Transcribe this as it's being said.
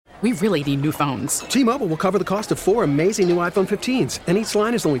We really need new phones. T-Mobile will cover the cost of 4 amazing new iPhone 15s, and each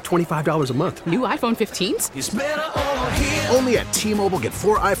line is only $25 a month. New iPhone 15s? It's better over here. Only at T-Mobile, get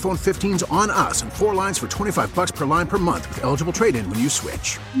 4 iPhone 15s on us and 4 lines for $25 per line per month with eligible trade-in when you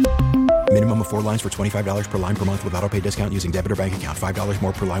switch. Minimum of 4 lines for $25 per line per month with autopay discount using debit or bank account. $5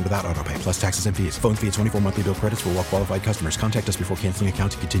 more per line without autopay, plus taxes and fees. Phone fee at 24 monthly bill credits for well-qualified customers. Contact us before canceling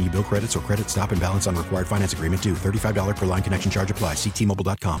account to continue bill credits or credit stop and balance on required finance agreement due. $35 per line connection charge applies. See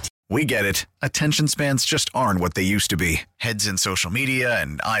T-Mobile.com. We get it. Attention spans just aren't what they used to be. Heads in social media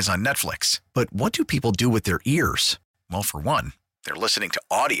and eyes on Netflix. But what do people do with their ears? Well, for one, they're listening to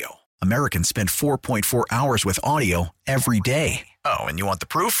audio. Americans spend 4.4 hours with audio every day. Oh, and you want the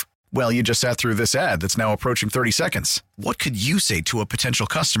proof? Well, you just sat through this ad that's now approaching 30 seconds. What could you say to a potential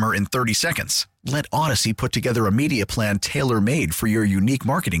customer in 30 seconds? Let Odyssey put together a media plan tailor-made for your unique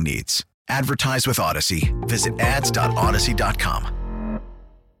marketing needs. Advertise with Odyssey. Visit ads.odyssey.com.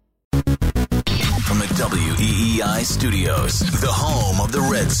 From the WEEI studios, the home of the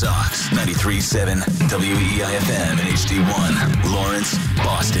Red Sox, 93.7 WEEI-FM and HD1, Lawrence,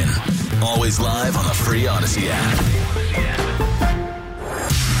 Boston. Always live on the free Odyssey app.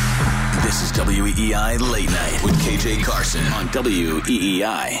 This is WEEI Late Night with KJ Carson on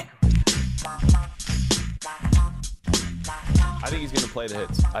WEEI. I think he's going to play the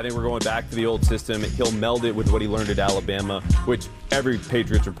hits. I think we're going back to the old system. He'll meld it with what he learned at Alabama, which every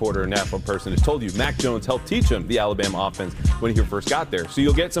Patriots reporter and national person has told you. Mac Jones helped teach him the Alabama offense when he first got there. So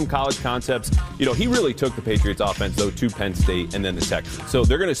you'll get some college concepts. You know, he really took the Patriots offense, though, to Penn State and then the Texans. So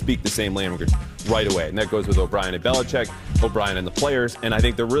they're going to speak the same language right away. And that goes with O'Brien and Belichick, O'Brien and the players. And I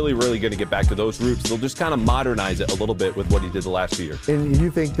think they're really, really going to get back to those roots. They'll just kind of modernize it a little bit with what he did the last few years. And you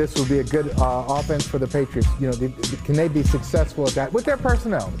think this will be a good offense for the Patriots? You know, can they be successful at that with their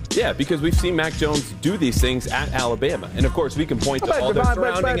personnel? Yeah, because we've seen Mac Jones do these things at Alabama. And, of course, we can point to all their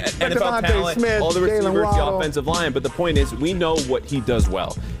surrounding NFL talent, Smith, all the receivers, the Waddle. offensive line. But the point is, we know what he does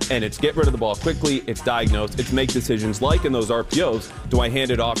well. And it's get rid of the ball quickly, it's diagnose, it's make decisions like in those RPOs. Do I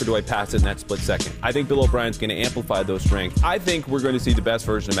hand it off or do I pass it in that split second? I think Bill O'Brien's going to amplify those strengths. I think we're going to see the best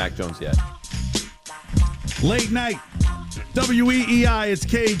version of Mac Jones yet. Late night, WEEI, it's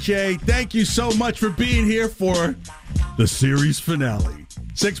KJ. Thank you so much for being here for the series finale.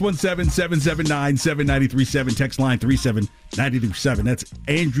 617-779-7937, text line 37937. That's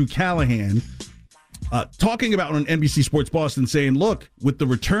Andrew Callahan talking about on NBC Sports Boston, saying, look, with the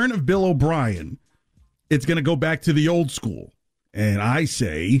return of Bill O'Brien, it's going to go back to the old school. And I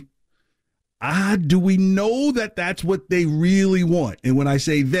say, do we know that that's what they really want? And when I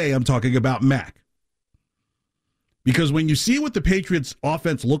say they, I'm talking about Mac. Because when you see what the Patriots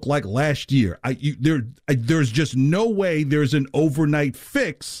offense looked like last year, there's just no way there's an overnight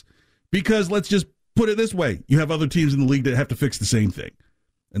fix, because let's just put it this way. You have other teams in the league that have to fix the same thing.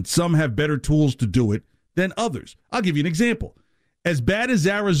 And some have better tools to do it than others. I'll give you an example. As bad as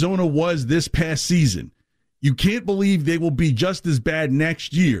Arizona was this past season, you can't believe they will be just as bad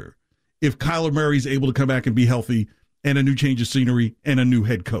next year if Kyler Murray is able to come back and be healthy and a new change of scenery and a new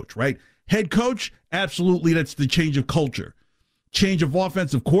head coach, right? Head coach, absolutely, that's the change of culture. Change of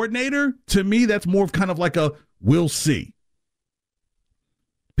offensive coordinator, to me, that's more of kind of like a we'll see.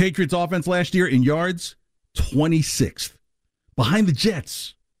 Patriots offense last year in yards, 26th. Behind the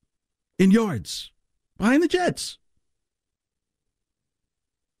Jets. In yards. Behind the Jets.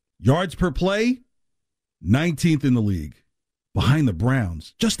 Yards per play, 19th in the league. Behind the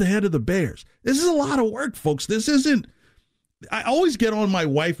Browns. Just ahead of the Bears. This is a lot of work, folks. This isn't... I always get on my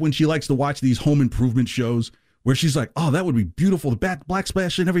wife when she likes to watch these home improvement shows where she's like, oh, that would be beautiful. The black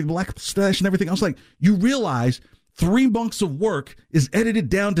splash and everything, black splash and everything. I was like, you realize 3 months of work is edited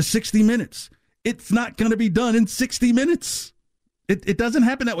down to 60 minutes. It's not going to be done in 60 minutes. It doesn't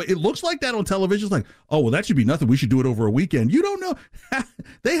happen that way. It looks like that on television. It's like, oh, well, that should be nothing. We should do it over a weekend. You don't know.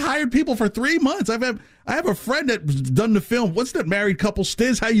 They hired people for 3 months. I have a friend that's done the film. What's that married couple?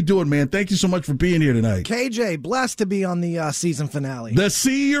 Stiz, how you doing, man? Thank you so much for being here tonight. KJ, blessed to be on the season finale. The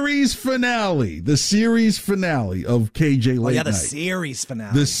series finale. The series finale of KJ Late Night. The series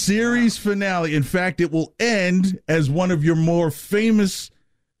finale. The series finale. In fact, it will end as one of your more famous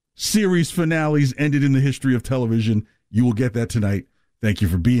series finales ended in the history of television. You will get that tonight. Thank you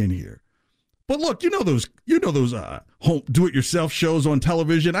for being here. But look, you know those home do-it-yourself shows on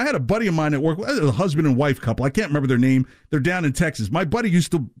television. I had a buddy of mine at work, a husband and wife couple. I can't remember their name. They're down in Texas. My buddy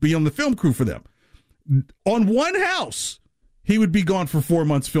used to be on the film crew for them. On one house, he would be gone for 4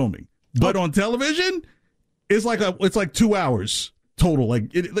 months filming. But on television, it's like 2 hours total.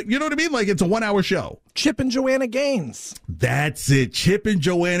 Like you know what I mean? Like it's a 1 hour show. Chip and Joanna Gaines. That's it. Chip and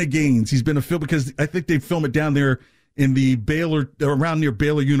Joanna Gaines. He's been a film because I think they film it down there in the around near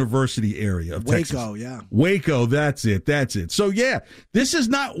Baylor University area of Texas. Waco, yeah. Waco, that's it. So, yeah, this is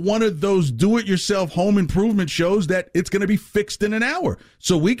not one of those do-it-yourself home improvement shows that it's going to be fixed in an hour.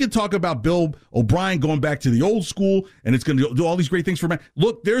 So we can talk about Bill O'Brien going back to the old school, and it's going to do all these great things for Matt.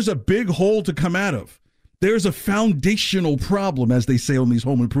 Look, there's a big hole to come out of. There's a foundational problem, as they say on these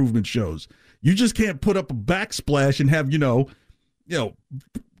home improvement shows. You just can't put up a backsplash and have,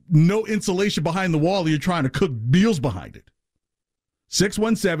 no insulation behind the wall, and you're trying to cook meals behind it.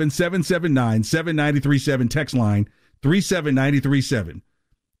 617-779-7937, text line 37937.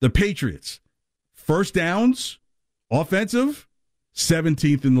 The Patriots, first downs, offensive,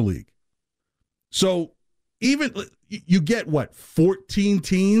 17th in the league. So even you get, 14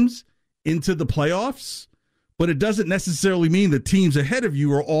 teams into the playoffs, but it doesn't necessarily mean the teams ahead of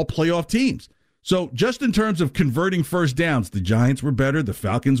you are all playoff teams. So just in terms of converting first downs, the Giants were better, the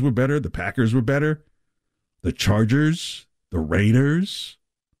Falcons were better, the Packers were better, the Chargers, the Raiders,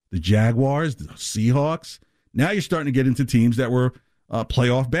 the Jaguars, the Seahawks. Now you're starting to get into teams that were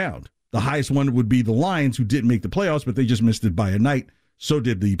playoff bound. The highest one would be the Lions, who didn't make the playoffs, but they just missed it by a night. So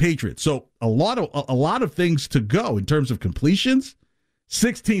did the Patriots. So a lot of things to go in terms of completions.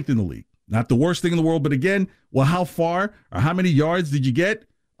 16th in the league. Not the worst thing in the world, but again, how far or how many yards did you get?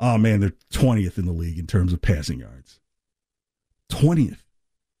 Oh, man, they're 20th in the league in terms of passing yards. 20th.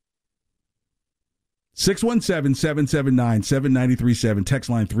 617-779-7937. Text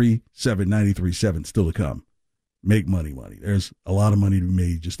line 37937. Still to come. Make money. There's a lot of money to be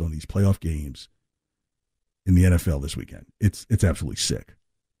made just on these playoff games in the NFL this weekend. It's absolutely sick.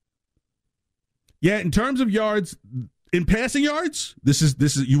 Yeah, in terms of yards, in passing yards, this is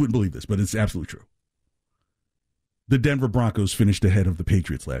you wouldn't believe this, but it's absolutely true. The Denver Broncos finished ahead of the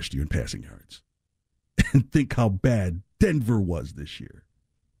Patriots last year in passing yards. And think how bad Denver was this year.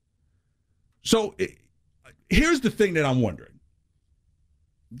 So here's the thing that I'm wondering.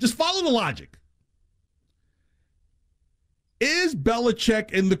 Just follow the logic. Is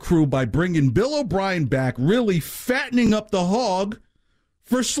Belichick and the crew, by bringing Bill O'Brien back, really fattening up the hog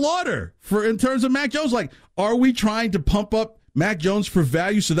for slaughter in terms of Mac Jones? Like, are we trying to pump up Mac Jones for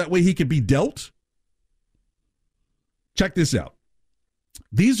value so that way he could be dealt? Check this out.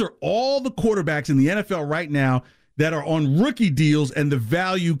 These are all the quarterbacks in the NFL right now that are on rookie deals and the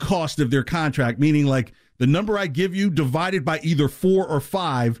value cost of their contract, meaning like the number I give you divided by either 4 or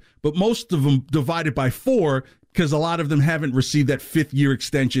 5, but most of them divided by 4 because a lot of them haven't received that 5th-year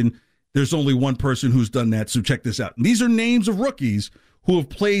extension. There's only one person who's done that, so check this out. And these are names of rookies who have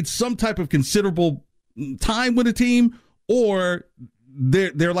played some type of considerable time with a team, or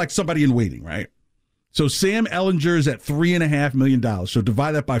they're like somebody in waiting, right? So Sam Ehlinger is at $3.5 million. So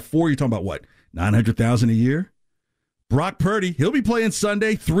divide that by 4, you're talking about what? $900,000 a year? Brock Purdy, he'll be playing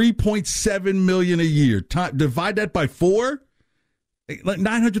Sunday, $3.7 million a year. Divide that by 4, like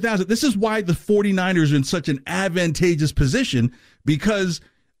 $900,000. This is why the 49ers are in such an advantageous position, because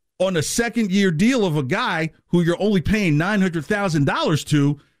on a second-year deal of a guy who you're only paying $900,000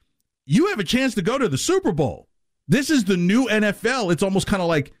 to, you have a chance to go to the Super Bowl. This is the new NFL. It's almost kind of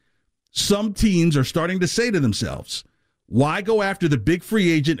like some teams are starting to say to themselves, why go after the big free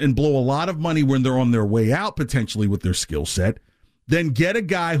agent and blow a lot of money when they're on their way out potentially with their skill set? Then get a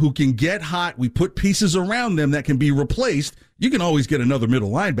guy who can get hot. We put pieces around them that can be replaced. You can always get another middle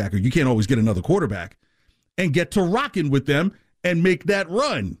linebacker. You can't always get another quarterback. And get to rocking with them and make that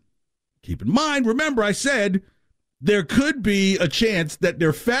run. Keep in mind, remember I said there could be a chance that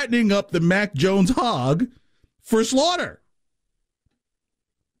they're fattening up the Mac Jones hog for slaughter.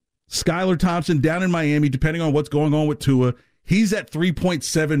 Skylar Thompson down in Miami, depending on what's going on with Tua, he's at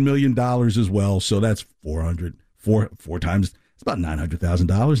 $3.7 million as well. So that's four times. It's about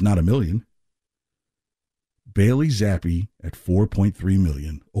 $900,000, not $1 million. Bailey Zappi at $4.3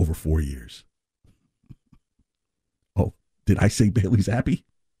 million over 4 years. Oh, did I say Bailey Zappi?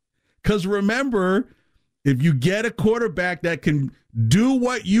 Because remember, if you get a quarterback that can do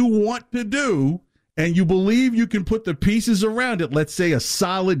what you want to do, and you believe you can put the pieces around it, let's say a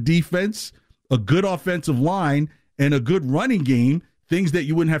solid defense, a good offensive line, and a good running game, things that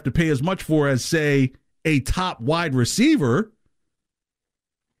you wouldn't have to pay as much for as, say, a top wide receiver.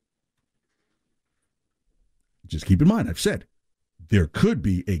 Just keep in mind, I've said, there could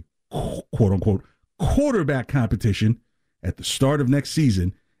be a quote-unquote quarterback competition at the start of next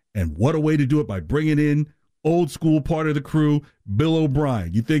season, and what a way to do it, by bringing in old school part of the crew, Bill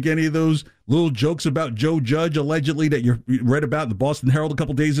O'Brien. You think any of those little jokes about Joe Judge, allegedly, that you read about in the Boston Herald a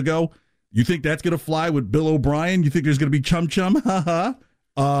couple days ago, you think that's going to fly with Bill O'Brien? You think there's going to be chum-chum?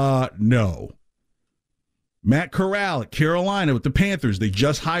 No. Matt Corral at Carolina with the Panthers. They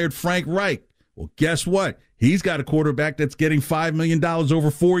just hired Frank Reich. Well, guess what? He's got a quarterback that's getting $5 million over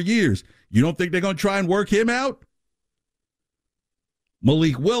 4 years. You don't think they're going to try and work him out?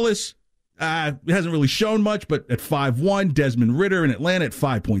 Malik Willis hasn't really shown much, but at 5.1, Desmond Ridder in Atlanta at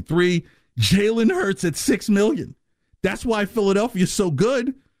 5.3, Jalen Hurts at $6 million. That's why Philadelphia's so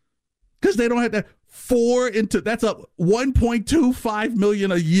good, because they don't have that that's up $1.25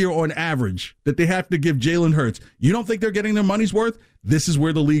 million a year on average that they have to give Jalen Hurts. You don't think they're getting their money's worth? This is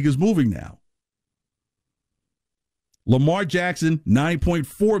where the league is moving now. Lamar Jackson,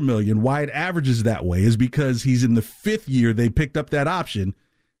 $9.4 million. Why it averages that way is because he's in the 5th year. They picked up that option,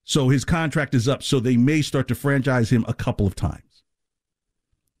 so his contract is up, so they may start to franchise him a couple of times.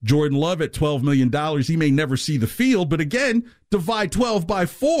 Jordan Love at $12 million. He may never see the field, but again, divide 12 by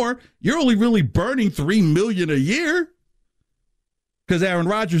 4, you're only really burning $3 million a year because Aaron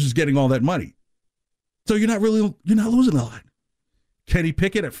Rodgers is getting all that money. So you're not losing a lot. Kenny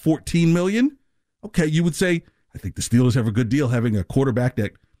Pickett at $14 million. Okay, you would say, I think the Steelers have a good deal having a quarterback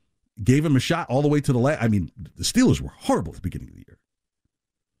that gave him a shot all the way to the last. I mean, the Steelers were horrible at the beginning of the year.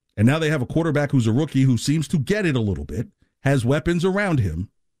 And now they have a quarterback who's a rookie who seems to get it a little bit, has weapons around him,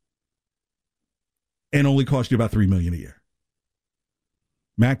 and only cost you about $3 million a year.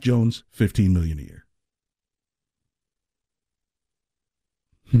 Mac Jones, $15 million a year.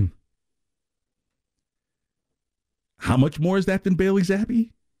 How much more is that than Bailey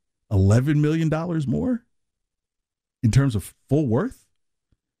Zappi? $11 million more in terms of full worth?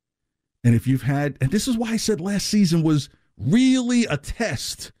 And if you've had, and this is why I said last season was really a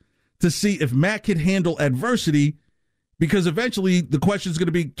test to see if Mac could handle adversity, because eventually the question is going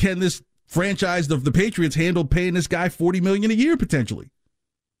to be, can this franchise of the Patriots handle paying this guy $40 million a year potentially?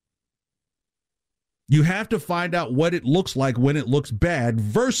 You have to find out what it looks like when it looks bad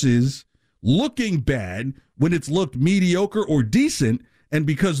versus looking bad when it's looked mediocre or decent. And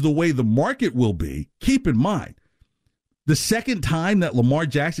because the way the market will be, keep in mind, the second time that Lamar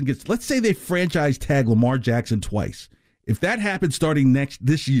Jackson gets, let's say they franchise tag Lamar Jackson twice. If that happens starting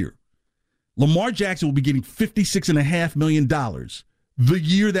this year, Lamar Jackson will be getting $56.5 million the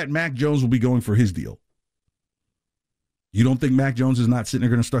year that Mac Jones will be going for his deal. You don't think Mac Jones is not sitting there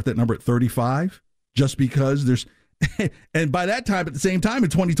going to start that number at 35 just because there's, and by that time, at the same time in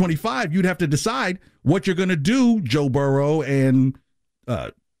 2025, you'd have to decide what you're going to do, Joe Burrow and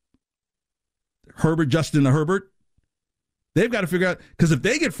Justin Herbert. They've got to figure out, because if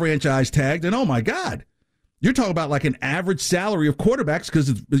they get franchise tagged, then oh my God, you're talking about like an average salary of quarterbacks,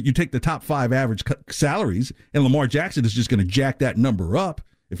 because you take the top 5 average salaries, and Lamar Jackson is just going to jack that number up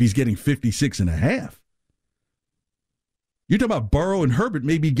if he's getting 56.5. You're talking about Burrow and Herbert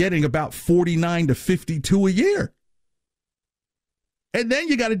maybe getting about 49 to 52 a year. And then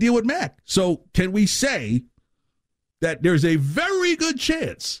you got to deal with Mac. So can we say that there's a very good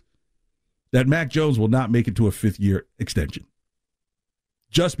chance that Mac Jones will not make it to a 5th-year extension?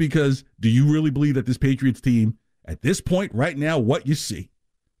 Just because, do you really believe that this Patriots team, at this point right now, what you see,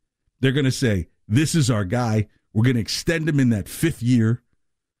 they're going to say, this is our guy, we're going to extend him in that 5th year,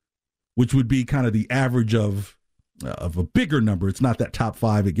 which would be kind of the average of a bigger number. It's not that top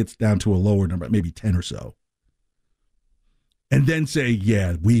 5. It gets down to a lower number, maybe 10 or so. And then say,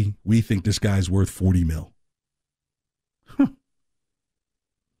 yeah, we think this guy's worth $40 million.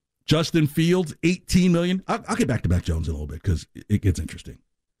 Justin Fields, $18 million. I'll get back to Mac Jones in a little bit because it gets interesting.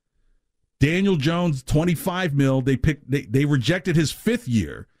 Daniel Jones, $25 million. They rejected his 5th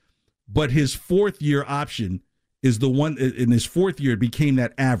year, but his 4th year option is the one. In his 4th year, it became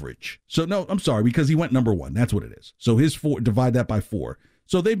that average. So no, I'm sorry, because he went number 1. That's what it is. So his 4, divide that by 4.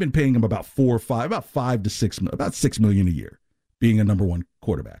 So they've been paying him about 4 or 5, about 5 to 6, about $6 million a year, being a number 1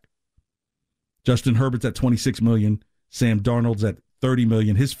 quarterback. Justin Herbert's at $26 million. Sam Darnold's at $30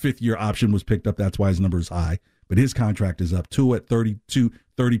 million. His 5th year option was picked up. That's why his number is high. But his contract is up. Tua at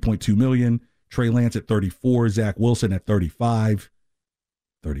 $30.2 million. Trey Lance at $34. Zach Wilson at $35.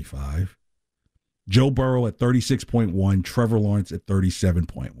 Joe Burrow at $36.1. Trevor Lawrence at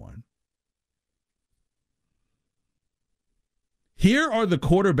 $37.1. Here are the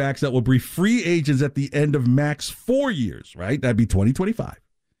quarterbacks that will be free agents at the end of Mac's 4 years, right? That'd be 2025.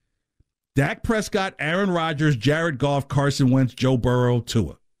 Dak Prescott, Aaron Rodgers, Jared Goff, Carson Wentz, Joe Burrow,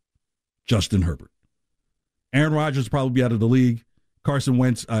 Tua, Justin Herbert. Aaron Rodgers will probably be out of the league. Carson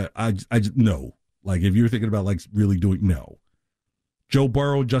Wentz, I no. Like, if you're thinking about, like, really doing, no. Joe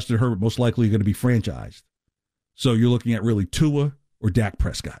Burrow, Justin Herbert, most likely going to be franchised. So you're looking at really Tua or Dak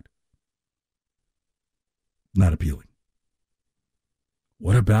Prescott. Not appealing.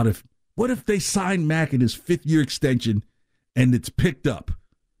 What if they sign Mac in his 5th year extension and it's picked up?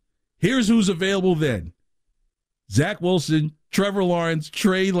 Here's who's available then. Zach Wilson, Trevor Lawrence,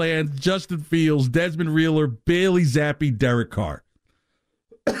 Trey Lance, Justin Fields, Desmond Reeler, Bailey Zappi, Derek Carr.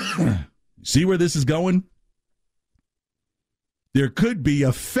 See where this is going? There could be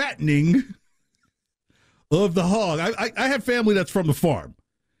a fattening of the hog. I have family that's from the farm.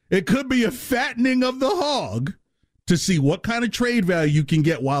 It could be a fattening of the hog to see what kind of trade value you can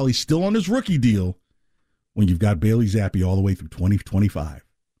get while he's still on his rookie deal when you've got Bailey Zappi all the way through 2025.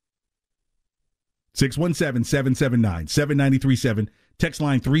 617-779-7937. Text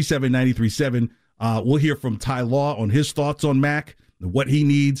line 37937. We'll hear from Ty Law on his thoughts on Mac, what he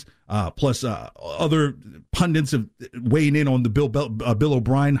needs, plus other pundits have weighing in on the Bill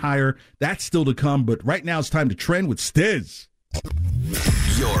O'Brien hire. That's still to come, but right now it's time to trend with Stiz.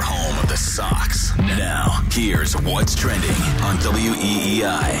 Your home of the Sox. Now, here's what's trending on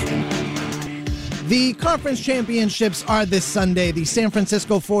WEEI. The conference championships are this Sunday. The San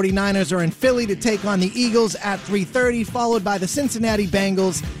Francisco 49ers are in Philly to take on the Eagles at 3:30, followed by the Cincinnati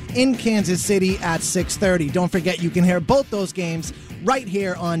Bengals in Kansas City at 6:30. Don't forget you can hear both those games right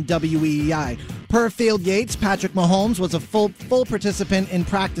here on WEEI. Per Field Yates, Patrick Mahomes was a full participant in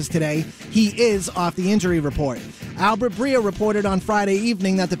practice today. He is off the injury report. Albert Breer reported on Friday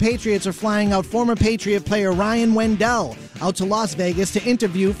evening that the Patriots are flying out former Patriot player Ryan Wendell out to Las Vegas to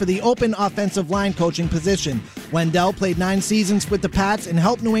interview for the open offensive line coaching position. Wendell played 9 seasons with the Pats and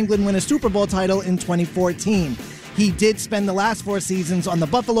helped New England win a Super Bowl title in 2014. He did spend the last 4 seasons on the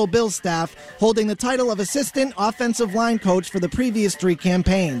Buffalo Bills staff, holding the title of assistant offensive line coach for the previous 3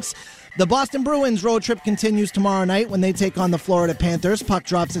 campaigns. The Boston Bruins road trip continues tomorrow night when they take on the Florida Panthers. Puck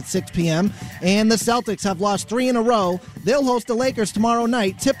drops at 6 p.m. And the Celtics have lost 3 in a row. They'll host the Lakers tomorrow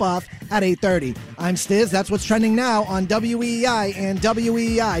night. Tip-off at 8:30. I'm Stiz. That's what's trending now on WEEI and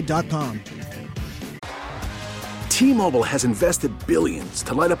WEEI.com. T-Mobile has invested billions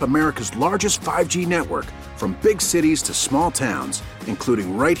to light up America's largest 5G network, from big cities to small towns,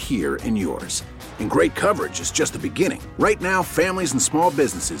 including right here in yours. And great coverage is just the beginning. Right now, families and small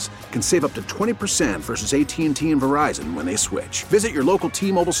businesses can save up to 20% versus AT&T and Verizon when they switch. Visit your local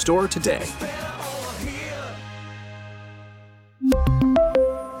T-Mobile store today.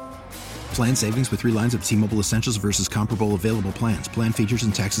 Plan savings with 3 lines of T-Mobile Essentials versus comparable available plans. Plan features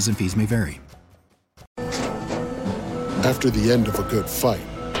and taxes and fees may vary. After the end of a good fight,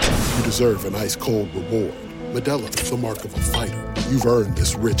 you deserve an ice-cold reward. Modelo is the mark of a fighter. You've earned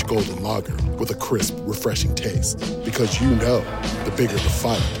this rich golden lager with a crisp, refreshing taste. Because you know, the bigger the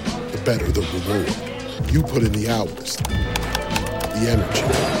fight, the better the reward. You put in the hours, the energy,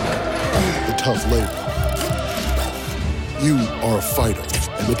 the tough labor. You are a fighter,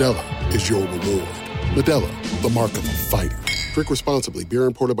 and Modelo is your reward. Modelo, the mark of a fighter. Drink responsibly. Beer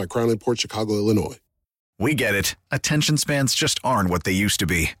imported by Crown Imports, Chicago, Illinois. We get it. Attention spans just aren't what they used to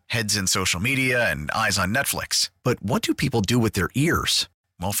be. Heads in social media and eyes on Netflix. But what do people do with their ears?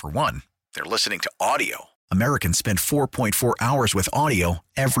 Well, for one, they're listening to audio. Americans spend 4.4 hours with audio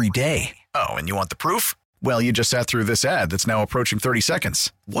every day. Oh, and you want the proof? Well, you just sat through this ad that's now approaching 30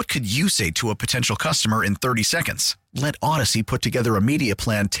 seconds. What could you say to a potential customer in 30 seconds? Let Odyssey put together a media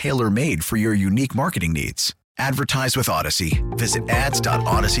plan tailor-made for your unique marketing needs. Advertise with Odyssey. Visit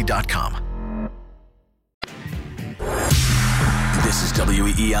ads.odyssey.com. This is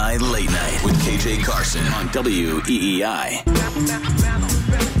WEEI Late Night with KJ Carson on WEEI.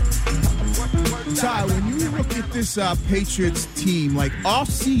 Ty, when you look at this Patriots team, like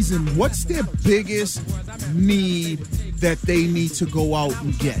off-season, what's their biggest need that they need to go out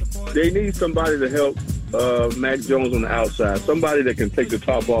and get? They need somebody to help Mac Jones on the outside, somebody that can take the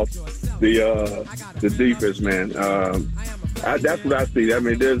top off the defense, man. That's what I see. I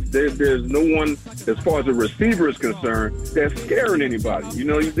mean, there's no one, as far as the receiver is concerned, that's scaring anybody. You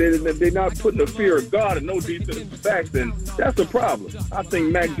know, they're not putting the fear of God in no defensive backs, and that's a problem. I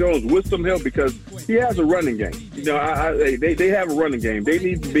think Mac Jones, with some help, because he has a running game. You know, they have a running game. They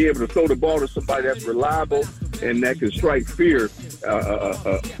need to be able to throw the ball to somebody that's reliable and that can strike fear,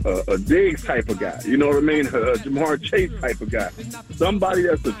 a Diggs type of guy. You know what I mean? A Jamar Chase type of guy. Somebody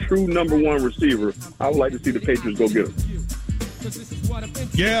that's a true number 1 receiver. I would like to see the Patriots go get him.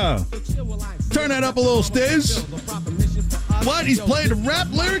 Yeah. Turn that up a little, Stiz. What? He's playing the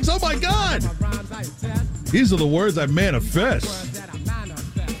rap lyrics? Oh, my God. These are the words I manifest.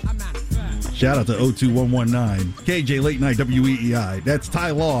 Shout out to 02119. KJ Late Night WEEI. That's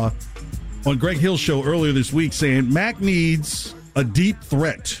Ty Law on Greg Hill's show earlier this week saying Mac needs a deep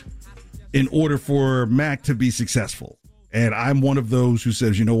threat in order for Mac to be successful. And I'm one of those who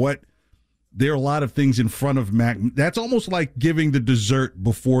says, you know what? There are a lot of things in front of Mac. That's almost like giving the dessert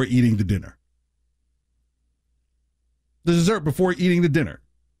before eating the dinner. The dessert before eating the dinner.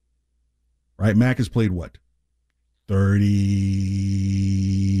 Right? Mac has played what?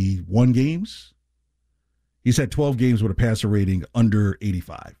 31 games. He's had 12 games with a passer rating under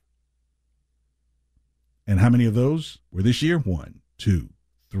 85. And how many of those were this year? 1, 2,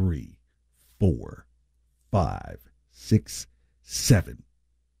 3, 4, 5, 6, 7.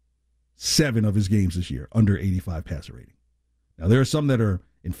 7 of his games this year under 85 passer rating. Now, there are some that are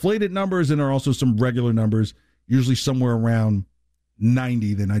inflated numbers, and there are also some regular numbers, usually somewhere around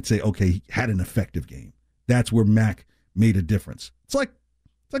 90. Then I'd say, okay, he had an effective game. That's where Mac made a difference. It's like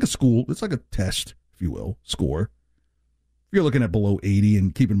a school. It's like a test, if you will, score. If you're looking at below 80,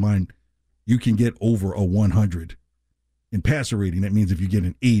 and keep in mind, you can get over a 100 in passer rating. That means if you get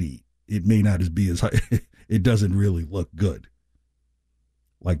an 80, it may not be as high. It doesn't really look good.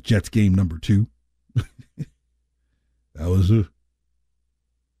 Like Jets game number 2. That was a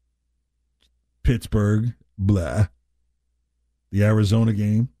Pittsburgh, blah. The Arizona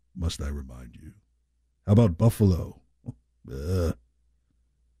game, must I remind you. How about Buffalo?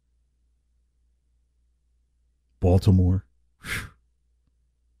 Baltimore.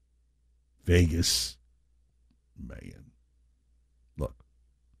 Vegas. Man. Look.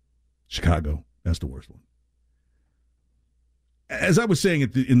 Chicago. That's the worst one. As I was saying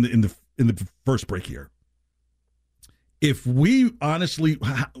in the first break here, if we honestly,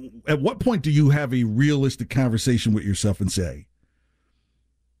 at what point do you have a realistic conversation with yourself and say,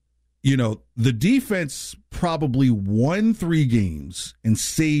 you know, the defense probably won 3 games and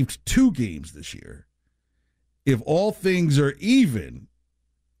saved 2 games this year. If all things are even,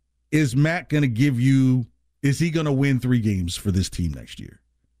 is Mac going to give you, is he going to win 3 games for this team next year?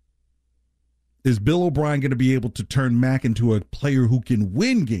 Is Bill O'Brien going to be able to turn Mac into a player who can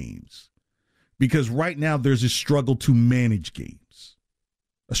win games? Because right now there's a struggle to manage games.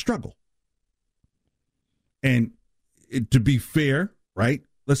 A struggle. And to be fair, right,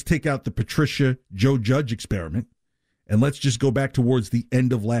 let's take out the Patricia Joe Judge experiment, and let's just go back towards the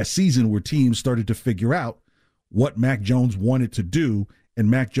end of last season where teams started to figure out what Mac Jones wanted to do,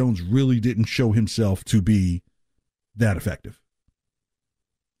 and Mac Jones really didn't show himself to be that effective.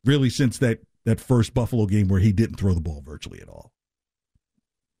 Really, since that first Buffalo game where he didn't throw the ball virtually at all.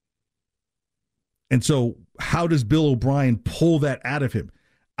 And so how does Bill O'Brien pull that out of him?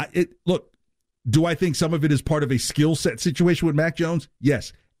 Look, do I think some of it is part of a skill set situation with Mac Jones?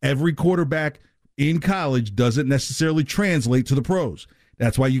 Yes. Every quarterback in college doesn't necessarily translate to the pros.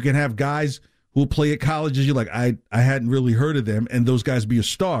 That's why you can have guys who play at colleges, you're like, I hadn't really heard of them, and those guys be a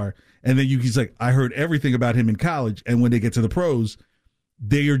star. And then he's like, I heard everything about him in college, and when they get to the pros,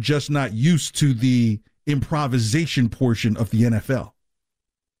 they are just not used to the improvisation portion of the NFL.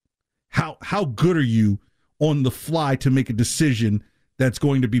 How good are you on the fly to make a decision that's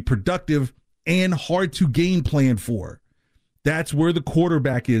going to be productive and hard to game plan for? That's where the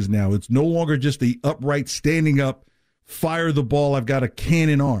quarterback is now. It's no longer just the upright, standing up, fire the ball, I've got a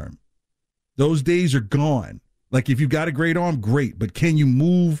cannon arm. Those days are gone. Like, if you've got a great arm, great, but can you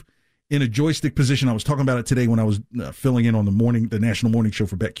move in a joystick position? I was talking about it today when I was filling in on the national morning show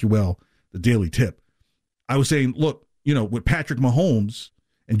for BetQL, the Daily Tip. I was saying, look, you know, with Patrick Mahomes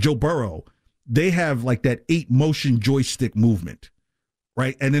and Joe Burrow, they have like that 8-motion joystick movement,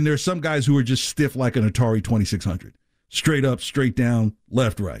 right? And then there's some guys who are just stiff like an Atari 2600. Straight up, straight down,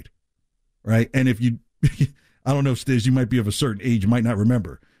 left, right, right? And if you, I don't know, Stiz, you might be of a certain age, you might not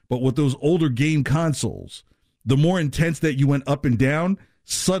remember, but with those older game consoles, the more intense that you went up and down,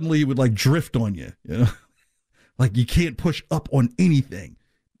 suddenly it would like drift on you, you know? Like you can't push up on anything.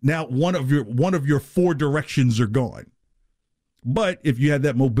 Now one of your 4 directions are gone. But if you had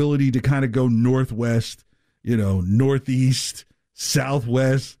that mobility to kind of go northwest, you know, northeast,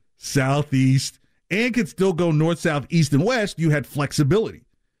 southwest, southeast, and could still go north, south, east, and west, you had flexibility.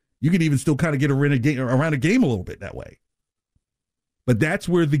 You could even still kind of get around a game a little bit that way. But that's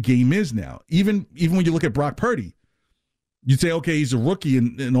where the game is now. Even when you look at Brock Purdy, you'd say, okay, he's a rookie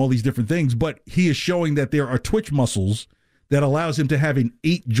and all these different things, but he is showing that there are twitch muscles that allows him to have an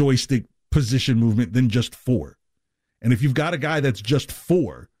 8-joystick position movement than just 4. And if you've got a guy that's just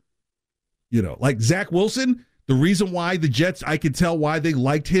 4, you know, like Zach Wilson, the reason why the Jets, I could tell why they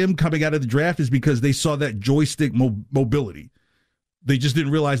liked him coming out of the draft is because they saw that joystick mobility. They just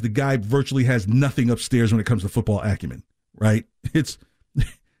didn't realize the guy virtually has nothing upstairs when it comes to football acumen, right? It's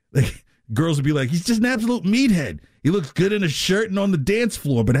like girls would be like, he's just an absolute meathead. He looks good in a shirt and on the dance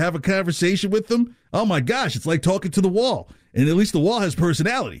floor, but have a conversation with him, oh my gosh, it's like talking to the wall. And at least the wall has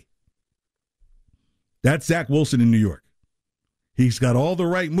personality. That's Zach Wilson in New York. He's got all the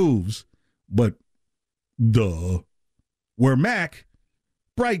right moves, but where Mac,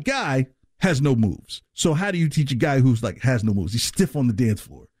 bright guy, has no moves. So how do you teach a guy who's like has no moves? He's stiff on the dance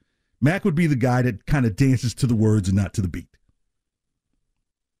floor. Mac would be the guy that kind of dances to the words and not to the beat.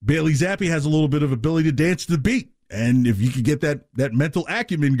 Bailey Zappi has a little bit of ability to dance to the beat. And if you could get that mental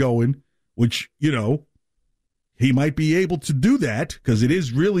acumen going, which, he might be able to do that because it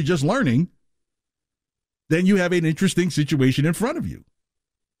is really just learning, then you have an interesting situation in front of you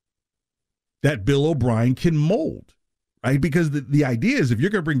that Bill O'Brien can mold, right? Because the idea is if you're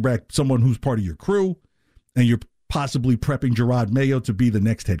going to bring back someone who's part of your crew and you're possibly prepping Gerard Mayo to be the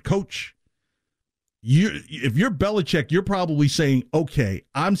next head coach, if you're Belichick, you're probably saying, okay,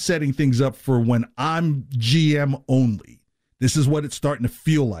 I'm setting things up for when I'm GM only. This is what it's starting to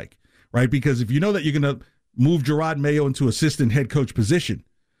feel like, right? Because if you know that you're going to move Gerard Mayo into assistant head coach position,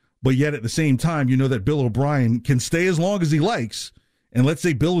 but yet at the same time, you know that Bill O'Brien can stay as long as he likes. And let's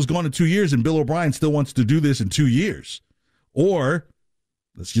say Bill was gone in 2 years and Bill O'Brien still wants to do this in 2 years. Or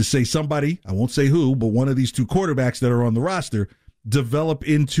let's just say somebody, I won't say who, but one of these two quarterbacks that are on the roster develop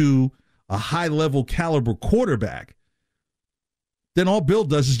into a high-level caliber quarterback. Then all Bill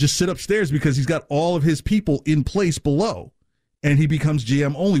does is just sit upstairs because he's got all of his people in place below. And he becomes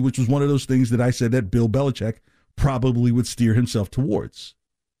GM only, which was one of those things that I said that Bill Belichick probably would steer himself towards.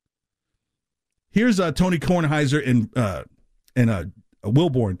 Here's Tony Kornheiser and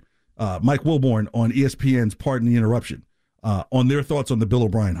Wilborn, Mike Wilborn on ESPN's Pardon the Interruption, on their thoughts on the Bill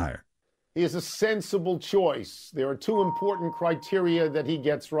O'Brien hire. He is a sensible choice. There are two important criteria that he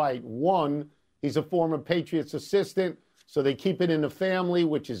gets right. One, he's a former Patriots assistant, so they keep it in the family,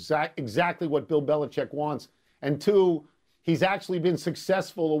 which is exactly what Bill Belichick wants. And two, he's actually been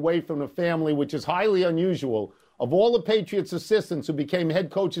successful away from the family, which is highly unusual. Of all the Patriots assistants who became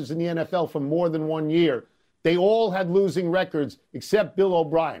head coaches in the NFL for more than 1 year, they all had losing records except Bill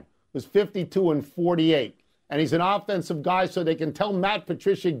O'Brien, who was 52-48. And he's an offensive guy, so they can tell Matt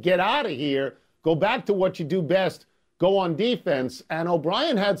Patricia, get out of here, go back to what you do best, go on defense. And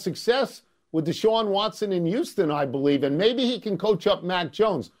O'Brien had success with Deshaun Watson in Houston, I believe, and maybe he can coach up Mac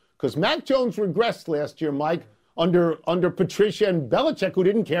Jones, because Mac Jones regressed last year, Mike, under Patricia and Belichick, who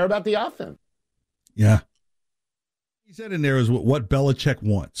didn't care about the offense. Yeah. He said in there is what Belichick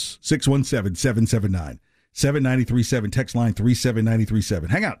wants. 617-779-7937, text line 37937.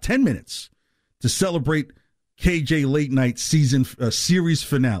 Hang out 10 minutes to celebrate KJ Late Night series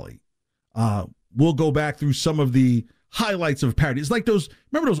finale. We'll go back through some of the highlights of parody. It's like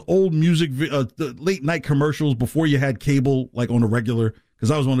remember those old music, the late night commercials before you had cable, like on a regular?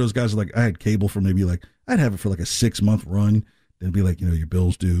 Because I was one of those guys, like, I had cable for maybe I'd have it for like a 6-month run. Then it'd be like, your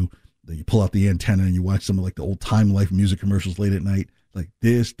bills due. Then you pull out the antenna and you watch some of like the old Time Life music commercials late at night. Like,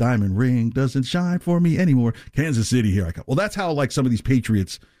 this diamond ring doesn't shine for me anymore. Kansas City, here I come. Well, that's how like some of these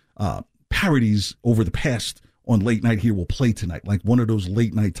Patriots parodies over the past on late night here will play tonight, like one of those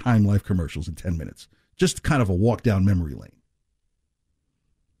late night Time Life commercials in 10 minutes. Just kind of a walk down memory lane.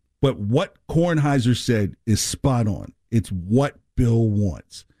 But what Kornheiser said is spot on. It's what Bill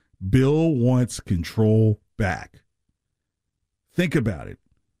wants. Bill wants control back. Think about it.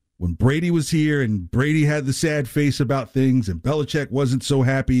 When Brady was here and Brady had the sad face about things and Belichick wasn't so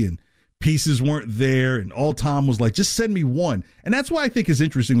happy and pieces weren't there and all Tom was like, just send me one. And that's why I think it's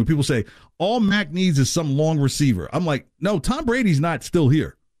interesting when people say, all Mac needs is some long receiver. I'm like, no, Tom Brady's not still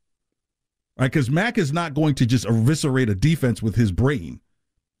here. Right? Because Mac is not going to just eviscerate a defense with his brain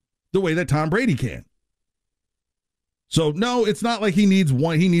the way that Tom Brady can. So, no, it's not like he needs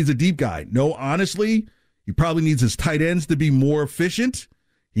one. He needs a deep guy. No, honestly, he probably needs his tight ends to be more efficient.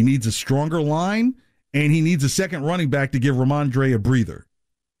 He needs a stronger line, and he needs a second running back to give Ramondre a breather.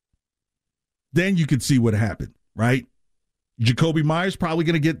 Then you could see what happened, right? Jacoby Myers probably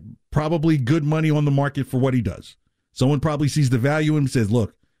going to get probably good money on the market for what he does. Someone probably sees the value in him and says,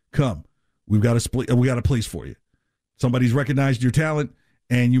 look, come, we got a place for you. Somebody's recognized your talent,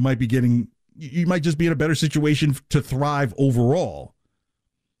 and you might just be in a better situation to thrive overall.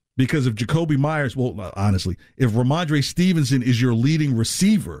 Because if Jacoby Myers, well, honestly, if Ramondre Stevenson is your leading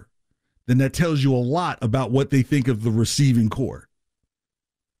receiver, then that tells you a lot about what they think of the receiving core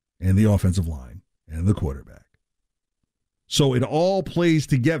and the offensive line and the quarterback. So it all plays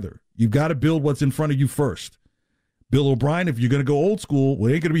together. You've got to build what's in front of you first. Bill O'Brien, if you're going to go old school,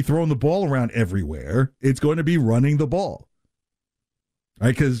 well, it ain't going to be throwing the ball around everywhere. It's going to be running the ball. All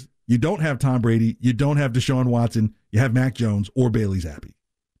right, because you don't have Tom Brady, you don't have Deshaun Watson, you have Mac Jones or Bailey Zappi.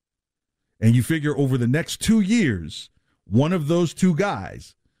 And you figure over the next 2 years, one of those two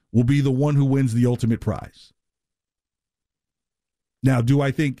guys will be the one who wins the ultimate prize. Now, do I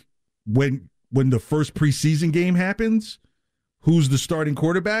think when the first preseason game happens, who's the starting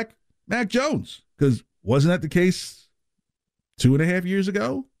quarterback? Mac Jones. Because wasn't that the case 2.5 years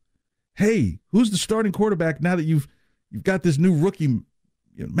ago? Hey, who's the starting quarterback now that you've got this new rookie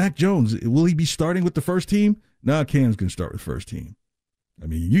Mac Jones, will he be starting with the first team? No, Cam's going to start with first team. I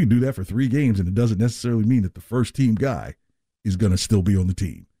mean, you can do that for 3 games, and it doesn't necessarily mean that the first team guy is going to still be on the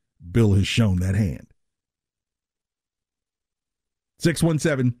team. Bill has shown that hand.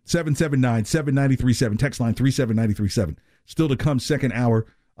 617-779-7937. Text line 37937. Still to come, second hour.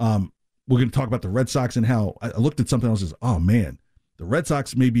 We're going to talk about the Red Sox and how I looked at something else and says, oh, man, the Red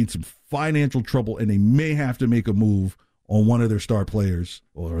Sox may be in some financial trouble, and they may have to make a move on one of their star players,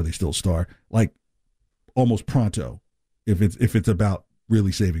 or are they still a star, like almost pronto, if it's about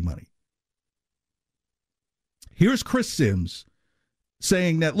really saving money. Here's Chris Sims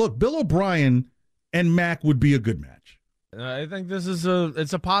saying that, look, Bill O'Brien and Mac would be a good match. I think this is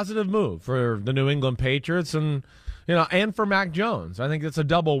a positive move for the New England Patriots and for Mac Jones. I think it's a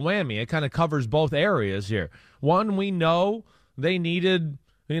double whammy. It kind of covers both areas here. One, we know they needed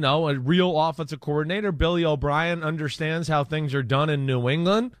a real offensive coordinator. Billy O'Brien understands how things are done in New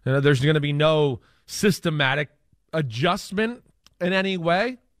England. There's going to be no systematic adjustment in any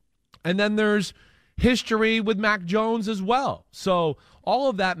way. And then there's history with Mac Jones as well. So all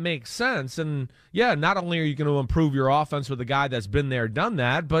of that makes sense. And, yeah, not only are you going to improve your offense with a guy that's been there, done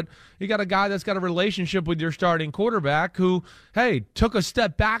that, but you got a guy that's got a relationship with your starting quarterback who, hey, took a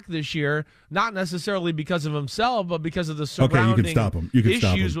step back this year, not necessarily because of himself, but because of the surrounding you can stop him. You can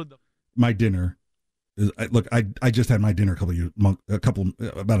stop him. with the my dinner is, look, I just had my dinner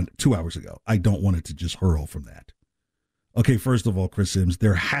about 2 hours ago. I don't want it to just hurl from that. Okay, first of all, Chris Sims,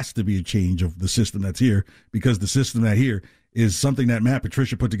 there has to be a change of the system that's here, because the system that here is something that Matt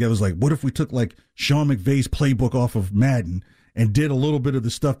Patricia put together. Is like, what if we took like Sean McVay's playbook off of Madden and did a little bit of the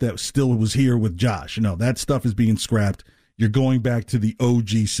stuff that still was here with Josh? No, that stuff is being scrapped. You're going back to the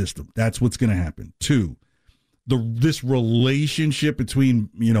OG system. That's what's going to happen. 2, this relationship between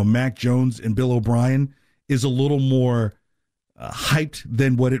Mac Jones and Bill O'Brien is a little more hyped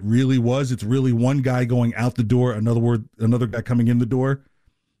than what it really was. It's really one guy going out the door, another guy coming in the door.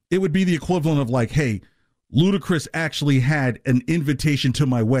 It would be the equivalent of like, hey, Ludacris actually had an invitation to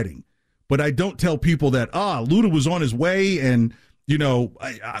my wedding, but I don't tell people that, Luda was on his way and,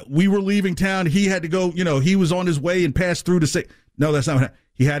 we were leaving town. He had to go, he was on his way and passed through to say, no, that's not what happened.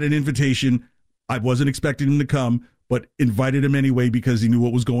 He had an invitation. I wasn't expecting him to come, but invited him anyway because he knew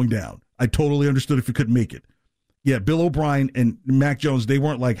what was going down. I totally understood if he couldn't make it. Yeah, Bill O'Brien and Mac Jones, they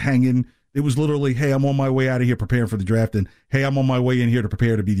weren't like hanging. It was literally, hey, I'm on my way out of here preparing for the draft, and hey, I'm on my way in here to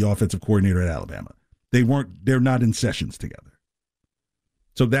prepare to be the offensive coordinator at Alabama. They're not in sessions together.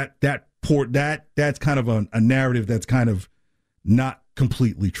 So that's kind of a narrative that's kind of not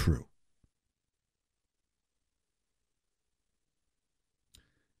completely true.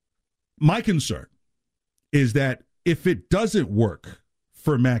 My concern is that if it doesn't work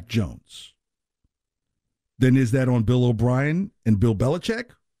for Mac Jones, then is that on Bill O'Brien and Bill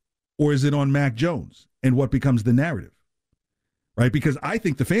Belichick, or is it on Mac Jones and what becomes the narrative? Right? Because I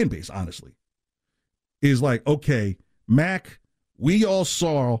think the fan base, honestly, is like, okay, Mac, we all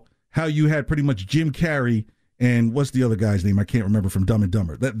saw how you had pretty much Jim Carrey and what's the other guy's name? I can't remember, from Dumb and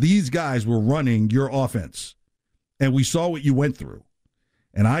Dumber. That these guys were running your offense, and we saw what you went through.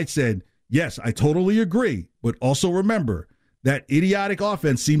 And I said, yes, I totally agree, but also remember, that idiotic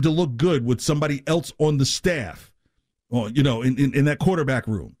offense seemed to look good with somebody else on the staff, in that quarterback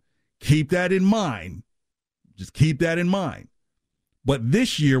room. Keep that in mind. Just keep that in mind. But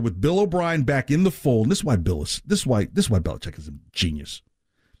this year, with Bill O'Brien back in the fold, and this is why Belichick is a genius.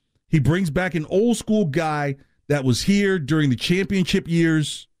 He brings back an old school guy that was here during the championship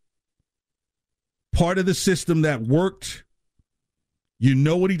years, part of the system that worked. You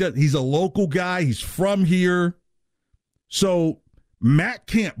know what he does. He's a local guy. He's from here. So Matt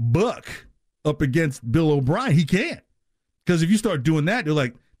can't buck up against Bill O'Brien. He can't. Because if you start doing that, they're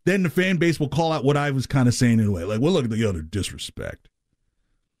like, then the fan base will call out what I was kind of saying in a way. Like, well, look at the other disrespect.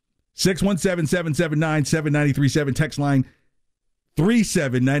 617-779-7937. Text line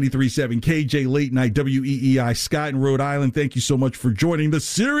 37937. KJ Late Night, WEEI. Scott in Rhode Island, thank you so much for joining the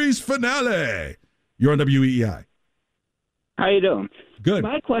series finale. You're on WEEI. How you doing? Good.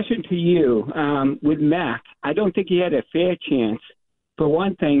 My question to you, with Mac, I don't think he had a fair chance. For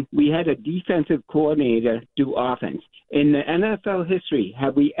one thing, we had a defensive coordinator do offense. In the NFL history,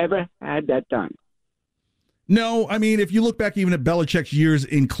 have we ever had that done? No, I mean, if you look back even at Belichick's years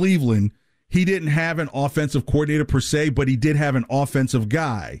in Cleveland, he didn't have an offensive coordinator per se, but he did have an offensive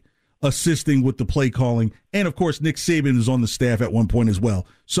guy assisting with the play calling. And, of course, Nick Saban is on the staff at one point as well.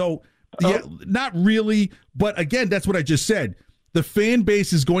 So, yeah, not really. But, again, that's what I just said. The fan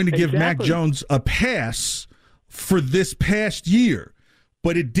base is going to give Mac Jones a pass for this past year.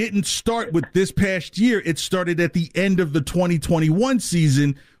 But it didn't start with this past year. It started at the end of the 2021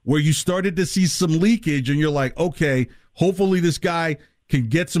 season where you started to see some leakage, and you're like, okay, hopefully this guy can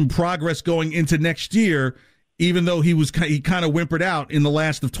get some progress going into next year, even though he kind of whimpered out in the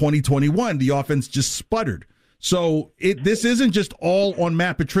last of 2021. The offense just sputtered. So this isn't just all on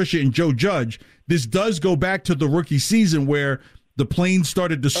Matt Patricia and Joe Judge. This does go back to the rookie season where the plane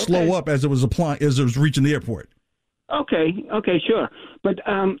started to slow up as it was reaching the airport. Okay, sure. But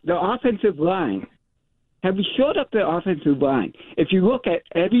the offensive line, have we shored up the offensive line? If you look at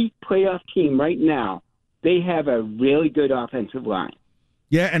every playoff team right now, they have a really good offensive line.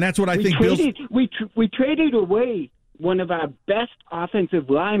 Yeah, and that's what I think. We traded away one of our best offensive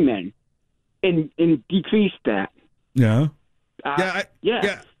linemen and decreased that. Yeah.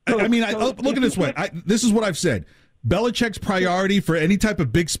 Yeah. I mean, look at it this way. This is what I've said. Belichick's priority for any type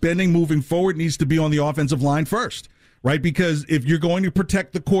of big spending moving forward needs to be on the offensive line first, right? Because if you're going to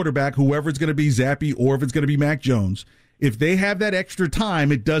protect the quarterback, whoever it's going to be, Zappe, or if it's going to be Mac Jones, if they have that extra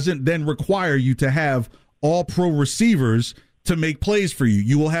time, it doesn't then require you to have all-pro receivers to make plays for you.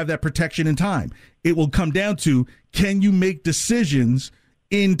 You will have that protection in time. It will come down to, can you make decisions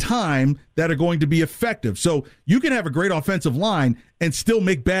in time that are going to be effective? So you can have a great offensive line and still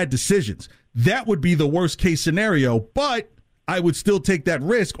make bad decisions. That would be the worst case scenario, but I would still take that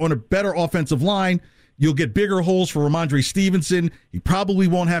risk on a better offensive line. You'll get bigger holes for Ramondre Stevenson. He probably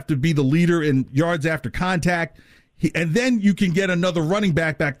won't have to be the leader in yards after contact. And then you can get another running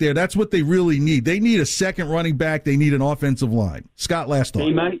back there. That's what they really need. They need a second running back. They need an offensive line. Scott, last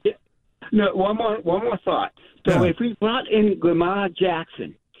thought. One more thought. So if we brought in Lamar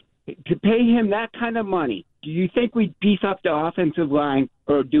Jackson, to pay him that kind of money, do you think we'd beef up the offensive line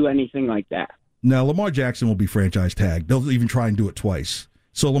or do anything like that? No, Lamar Jackson will be franchise tagged. They'll even try and do it twice.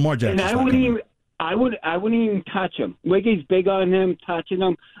 So Lamar Jackson. And I wouldn't even touch him. Wiggy's big on him, touching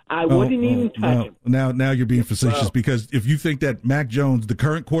him. I wouldn't even touch him. Now you're being facetious because if you think that Mac Jones, the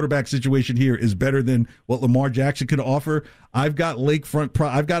current quarterback situation here, is better than what Lamar Jackson can offer, I've got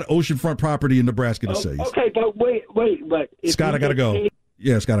oceanfront property in Nebraska to say. Okay, but wait. Scott, I gotta go.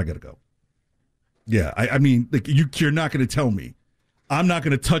 Yeah, Scott, I gotta go. Yeah, I mean, you're not going to tell me I'm not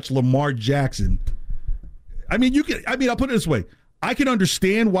going to touch Lamar Jackson. I mean, I'll put it this way. I can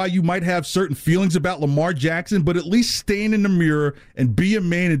understand why you might have certain feelings about Lamar Jackson, but at least stand in the mirror and be a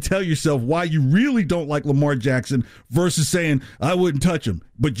man and tell yourself why you really don't like Lamar Jackson versus saying, I wouldn't touch him,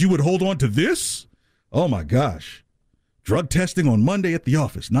 but you would hold on to this? Oh, my gosh. Drug testing on Monday at the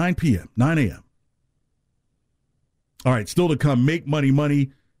office, 9 a.m. All right, still to come, Make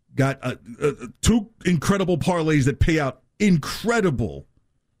Money. Got two incredible parlays that pay out incredible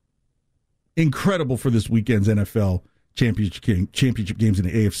for this weekend's NFL championship games in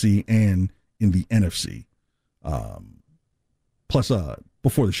the AFC and in the NFC. Plus,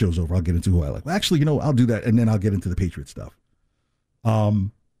 before the show's over, I'll get into who I like. Well, actually, I'll do that, and then I'll get into the Patriots stuff.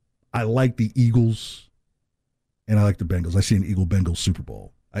 I like the Eagles, and I like the Bengals. I see an Eagle-Bengals Super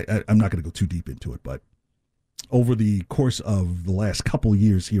Bowl. I'm not going to go too deep into it, but over the course of the last couple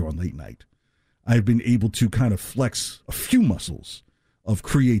years here on Late Night, I've been able to kind of flex a few muscles of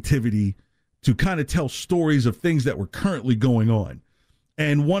creativity to kind of tell stories of things that were currently going on.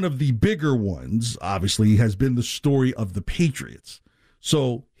 And one of the bigger ones, obviously, has been the story of the Patriots.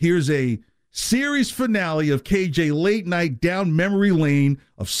 So here's a series finale of KJ Late Night down memory lane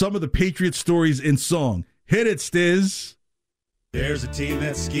of some of the Patriots stories in song. Hit it, Stiz. There's a team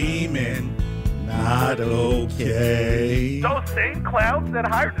that's scheming. Not okay. Those same clowns that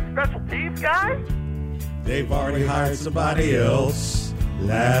hired the special teams guy? They've already hired somebody else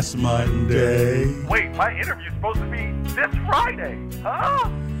last Monday. Wait, my interview's supposed to be this Friday, huh?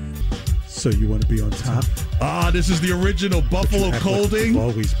 So you want to be on top? This is the original Buffalo Colding. Like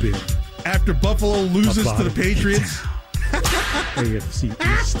always been. After Buffalo loses to the Patriots. AFC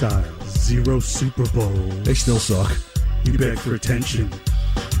East style. 0 Super Bowl. They still suck. You beg for attention.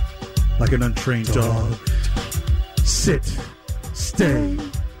 Like an untrained dog. Sit, stay,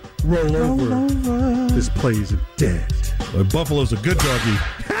 roll over. This play isn't dead. Well, Buffalo's a good doggy.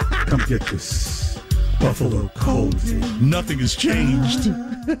 Come get this. Buffalo Colding. Nothing has changed.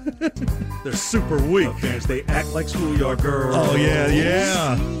 They're super weak. Fans, they act like schoolyard girls. Oh,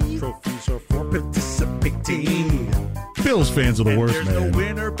 yeah. Trophies are for participating. Bills fans are the worst, there's man. No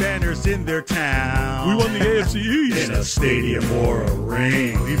winner banners in their town. We won the AFC East. In a stadium or a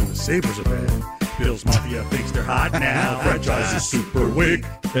ring. Even the Sabres are bad. Bills Mafia thinks they're hot now. Franchise is super weak.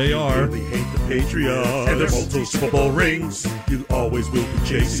 They are. Really hate the Patriots. And their multiple Super Bowl rings. You always will be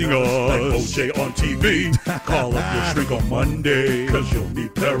chasing us. Like OJ on TV. Call up your shrink on Monday. Cause you'll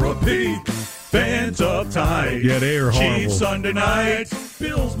need therapy. Fans uptight. Yeah, they are horrible. Chiefs Sunday night.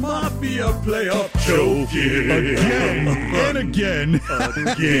 Bills Mafia playoff choking. Again and again.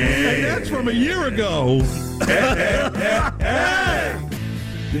 And that's from a year ago. Hey.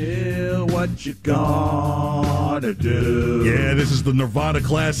 Bill, what you gonna do? Yeah, this is the Nirvana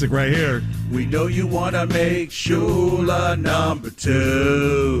classic right here. We know you want to make Shula number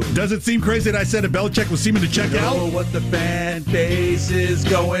 2. Does it seem crazy that I said that Belichick was seeming to check out? Know what the fan base is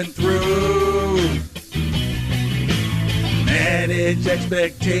going through. Manage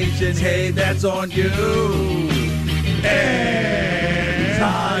expectations, hey, that's on you. And he's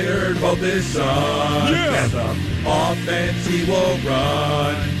hired both his sons. Yeah. And the offense he will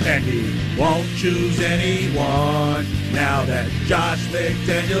run. And he won't choose anyone now that Josh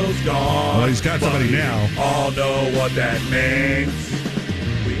McDaniels gone. Well, he's got somebody But we now. all know what that means.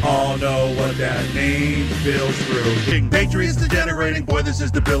 We all know what that means. Bill's through. Patriots degenerating. Boy, this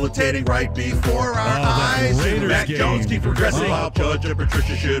is debilitating right before our eyes. Mac Jones keeps progressing. While Judge and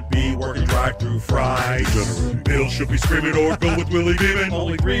Patricia should be working drive-through fries. Bill should be screaming or go with Willie Beeman.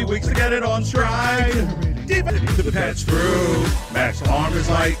 Only 3 weeks to get it on stride. Defense the Pats through. Mac's arm is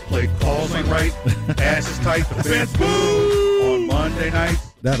light. Play calls ain't right. Ass is tight. The fans boo on Monday night.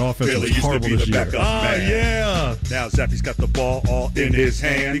 That offense Billy was used to horrible be this the year. backup man. Yeah. Now Zappy's got the ball all in his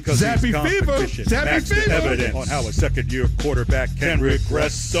hand because Zappy he's fever. competition. Zappy Max the fever. evidence on how a second-year quarterback can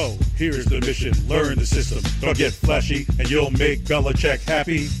regress. So here's the mission: learn the system. Don't get flashy, and you'll make Belichick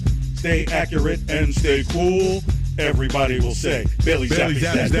happy. Stay accurate and stay cool. Everybody will say, Bailey Zappe's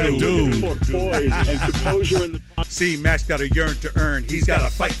that dude. Poise and composure in the See, Max got to yearn to earn. He's got to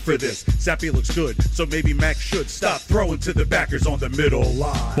fight for this. Zappy looks good, so maybe Max should stop throwing to the backers on the middle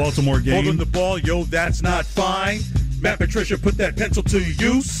line. Baltimore game. Holding the ball, yo, that's not fine. Matt Patricia put that pencil to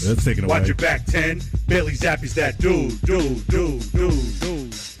use. That's taken away. Watch your back 10. Bailey Zappe's that dude.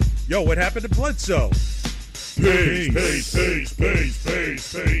 Yo, what happened to Bledsoe? Pace.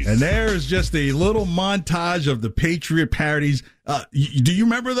 And there's just a little montage of the Patriot parodies. Do you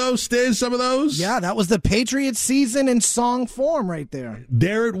remember those, Stiz, some of those? Yeah, that was the Patriot season in song form right there.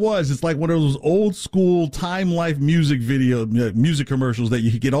 There it was. It's like one of those old school Time Life music music commercials that you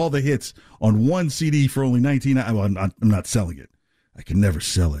could get all the hits on one CD for only $19. I'm not selling it. I can never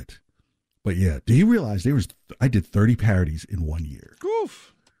sell it. But yeah, do you realize I did 30 parodies in 1 year?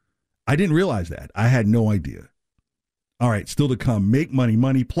 Goof. I didn't realize that. I had no idea. All right, still to come. Make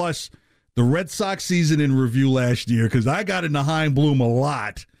money, plus the Red Sox season in review last year, because I got into Hein Bloom a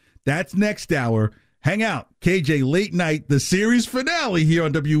lot. That's next hour. Hang out. KJ Late Night, the series finale here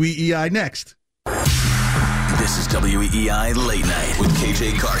on WEEI next. This is WEEI Late Night with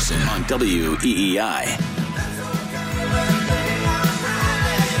KJ Carson on WEEI.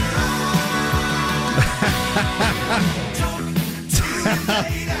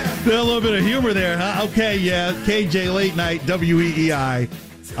 A little bit of humor there, huh? Okay, yeah. KJ Late Night, WEEI.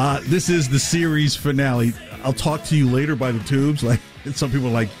 This is the series finale. I'll talk to you later by the tubes. Like some people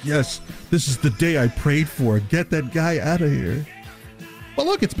are like, yes, this is the day I prayed for. Get that guy out of here. But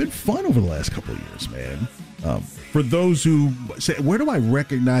look, it's been fun over the last couple of years, man. For those who say, where do I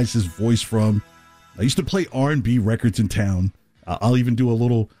recognize his voice from? I used to play R&B records in town. I'll even do a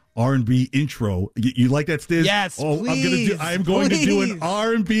little R&B intro. You like that, Stiz? Yes, please. I'm going to do an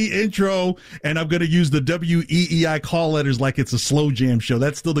R&B intro, and I'm going to use the WEEI call letters like it's a slow jam show.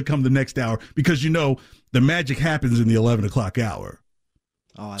 That's still to come the next hour, because the magic happens in the 11 o'clock hour.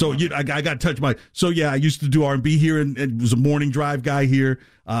 Oh, I got to touch my. So yeah, I used to do R&B here, and it was a morning drive guy here.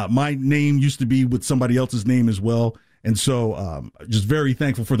 My name used to be with somebody else's name as well, and so just very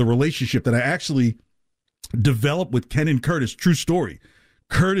thankful for the relationship that I actually developed with Ken and Curtis. True story.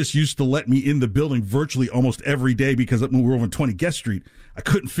 Curtis used to let me in the building virtually almost every day, because when we were over on 20 Guest Street, I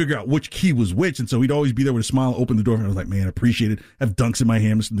couldn't figure out which key was which. And so he'd always be there with a smile, open the door. And I was like, man, I appreciate it. I have dunks in my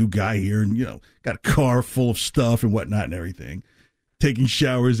hand. This new guy here. And, got a car full of stuff and whatnot and everything. Taking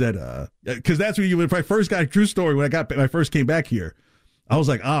showers at, because that's when I first got a true story. When I first came back here, I was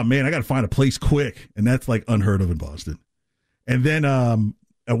like, oh man, I got to find a place quick. And that's like unheard of in Boston. And then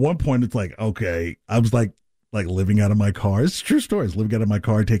at one point, it's like, okay, I was like living out of my car. It's a true story. I was living out of my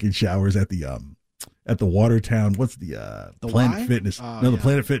car, taking showers at the Watertown. What's the Planet Y? Fitness? The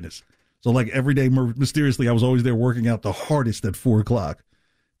Planet Fitness. So like every day, mysteriously, I was always there working out the hardest at 4:00,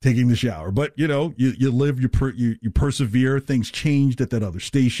 taking the shower. But you live, you persevere. Things changed at that other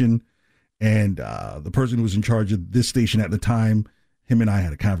station, and the person who was in charge of this station at the time, him and I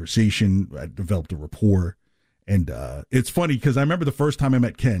had a conversation. I developed a rapport. And it's funny because I remember the first time I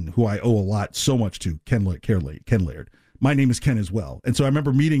met Ken, who I owe so much to, Ken Laird. My name is Ken as well. And so I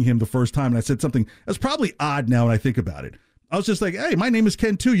remember meeting him the first time, and I said something that's probably odd now when I think about it. I was just like, hey, my name is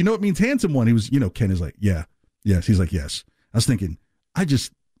Ken too. You know it means handsome one. He was, Ken is like, yeah. Yes. He's like, yes. I was thinking,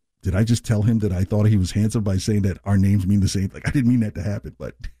 did I just tell him that I thought he was handsome by saying that our names mean the same? Like, I didn't mean that to happen,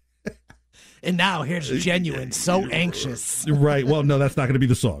 but. And now here's Genuine, so anxious. Right. Well, no, that's not going to be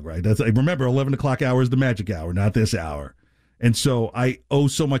the song, right? Remember, 11 o'clock hour is the magic hour, not this hour. And so I owe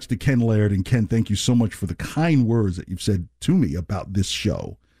so much to Ken Laird. And Ken, thank you so much for the kind words that you've said to me about this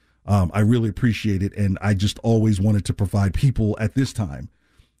show. I really appreciate it. And I just always wanted to provide people at this time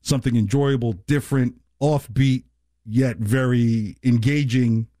something enjoyable, different, offbeat, yet very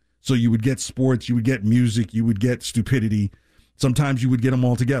engaging. So you would get sports, you would get music, you would get stupidity. Sometimes you would get them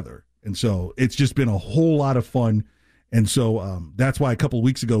all together. And so it's just been a whole lot of fun. And so that's why a couple of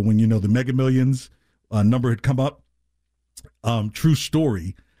weeks ago when, the Mega Millions number had come up, true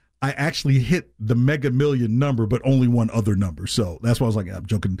story, I actually hit the Mega Million number, but only one other number. So that's why I was like, I'm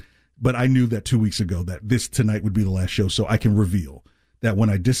joking. But I knew that 2 weeks ago that this tonight would be the last show. So I can reveal that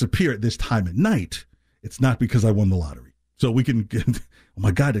when I disappear at this time at night, it's not because I won the lottery. So we can get, oh my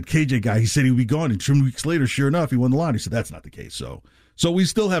God, that KJ guy, he said he would be gone. And 2 weeks later, sure enough, he won the lottery. So that's not the case. So we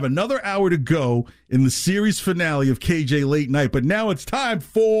still have another hour to go in the series finale of KJ Late Night. But now it's time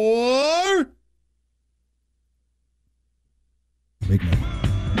for... Make money.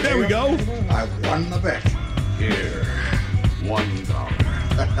 There we go. I won the bet. Here, $1.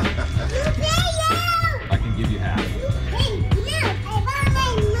 I can give you half.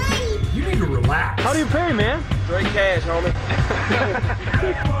 You need to relax. How do you pay, man? Straight cash, homie.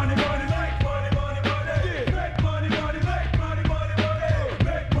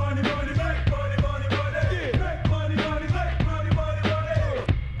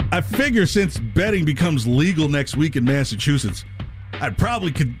 I figure since betting becomes legal next week in Massachusetts, I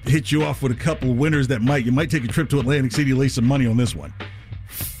probably could hit you off with a couple of winners that you might take a trip to Atlantic City, lay some money on this one.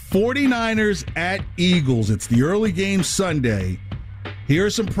 49ers at Eagles. It's the early game Sunday. Here are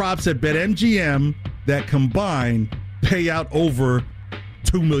some props at BetMGM that combine pay out over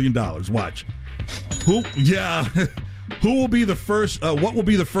 $2 million. Watch. Who will be the first? What will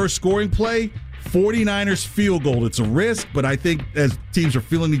be the first scoring play? 49ers field goal. It's a risk, but I think as teams are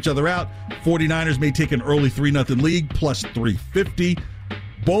feeling each other out, 49ers may take an early 3-0 lead, plus 350.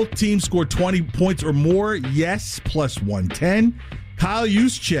 Both teams score 20 points or more, yes, plus 110. Kyle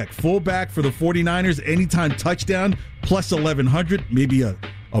Juszczyk, fullback for the 49ers, anytime touchdown, plus 1,100. Maybe a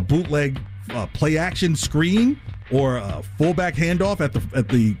bootleg play action screen or a fullback handoff at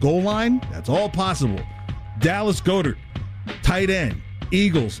the goal line. That's all possible. Dallas Goedert, tight end.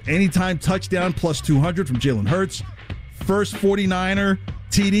 Eagles, anytime touchdown, plus 200 from Jalen Hurts. First 49er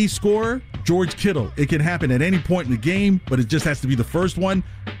TD scorer, George Kittle. It can happen at any point in the game, but it just has to be the first one,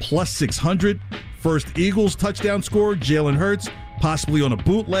 plus 600. First Eagles touchdown scorer, Jalen Hurts, possibly on a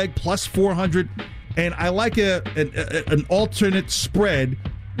bootleg, plus 400. And I like an alternate spread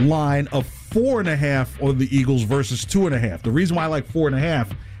line of 4.5 on the Eagles versus 2.5. The reason why I like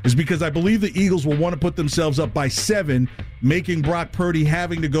 4.5 is because I believe the Eagles will want to put themselves up by 7, making Brock Purdy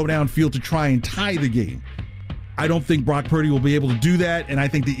having to go downfield to try and tie the game. I don't think Brock Purdy will be able to do that, and I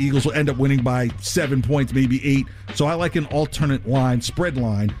think the Eagles will end up winning by 7 points, maybe 8. So I like an alternate line, spread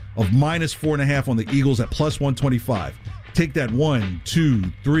line, of minus 4.5 on the Eagles at plus 125. Take that 1, 2,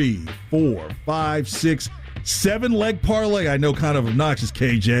 3, 4, 5, 6, 7 leg parlay. I know, kind of obnoxious,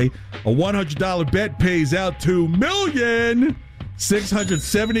 KJ. A $100 bet pays out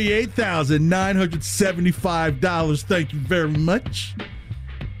 $2,678,975. Thank you very much.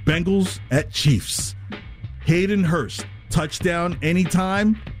 Bengals at Chiefs. Hayden Hurst, touchdown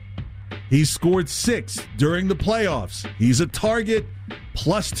anytime. He scored 6 during the playoffs. He's a target,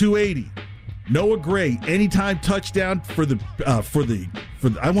 plus 280. Noah Gray, anytime touchdown for the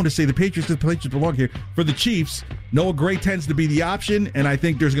I want to say the Patriots, because the Patriots belong here. For the Chiefs, Noah Gray tends to be the option, and I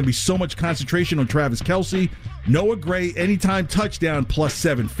think there's going to be so much concentration on Travis Kelce. Noah Gray, anytime touchdown, plus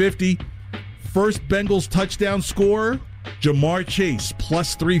 750. First Bengals touchdown scorer, Jamar Chase,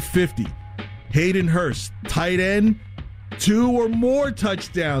 plus 350. Hayden Hurst, tight end, 2 or more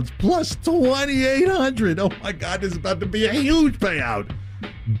touchdowns, plus 2,800. Oh my God, this is about to be a huge payout.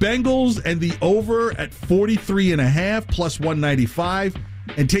 Bengals and the over at 43.5, plus 195.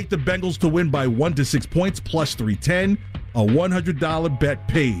 And take the Bengals to win by 1 to 6 points, plus 310. A $100 bet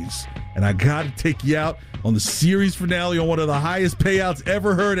pays. And I got to take you out on the series finale on one of the highest payouts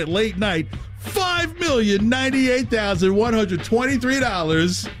ever heard at late night.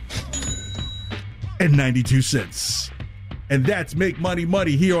 $5,098,123.92. And that's Make Money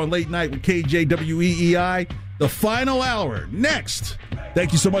Money here on Late Night with KJWEEI. The final hour next.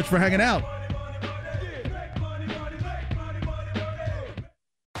 Thank you so much for hanging out.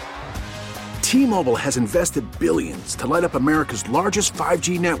 T-Mobile has invested billions to light up America's largest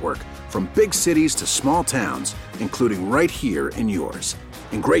 5G network, from big cities to small towns, including right here in yours.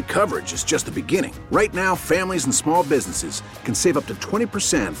 And great coverage is just the beginning. Right now, families and small businesses can save up to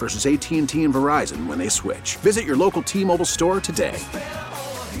 20% versus AT&T and Verizon when they switch. Visit your local T-Mobile store today.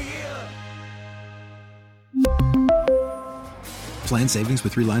 Plan savings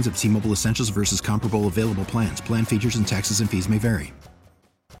with 3 lines of T-Mobile Essentials versus comparable available plans. Plan features and taxes and fees may vary.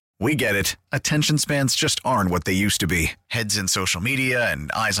 We get it. Attention spans just aren't what they used to be. Heads in social media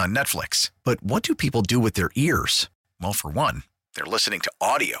and eyes on Netflix. But what do people do with their ears? Well, for one, they're listening to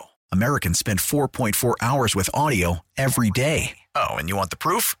audio. Americans spend 4.4 hours with audio every day. Oh, and you want the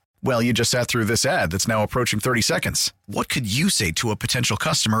proof? Well, you just sat through this ad that's now approaching 30 seconds. What could you say to a potential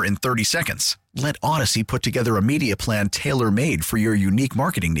customer in 30 seconds? Let Odyssey put together a media plan tailor-made for your unique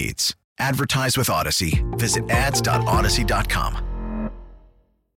marketing needs. Advertise with Odyssey. Visit ads.odyssey.com.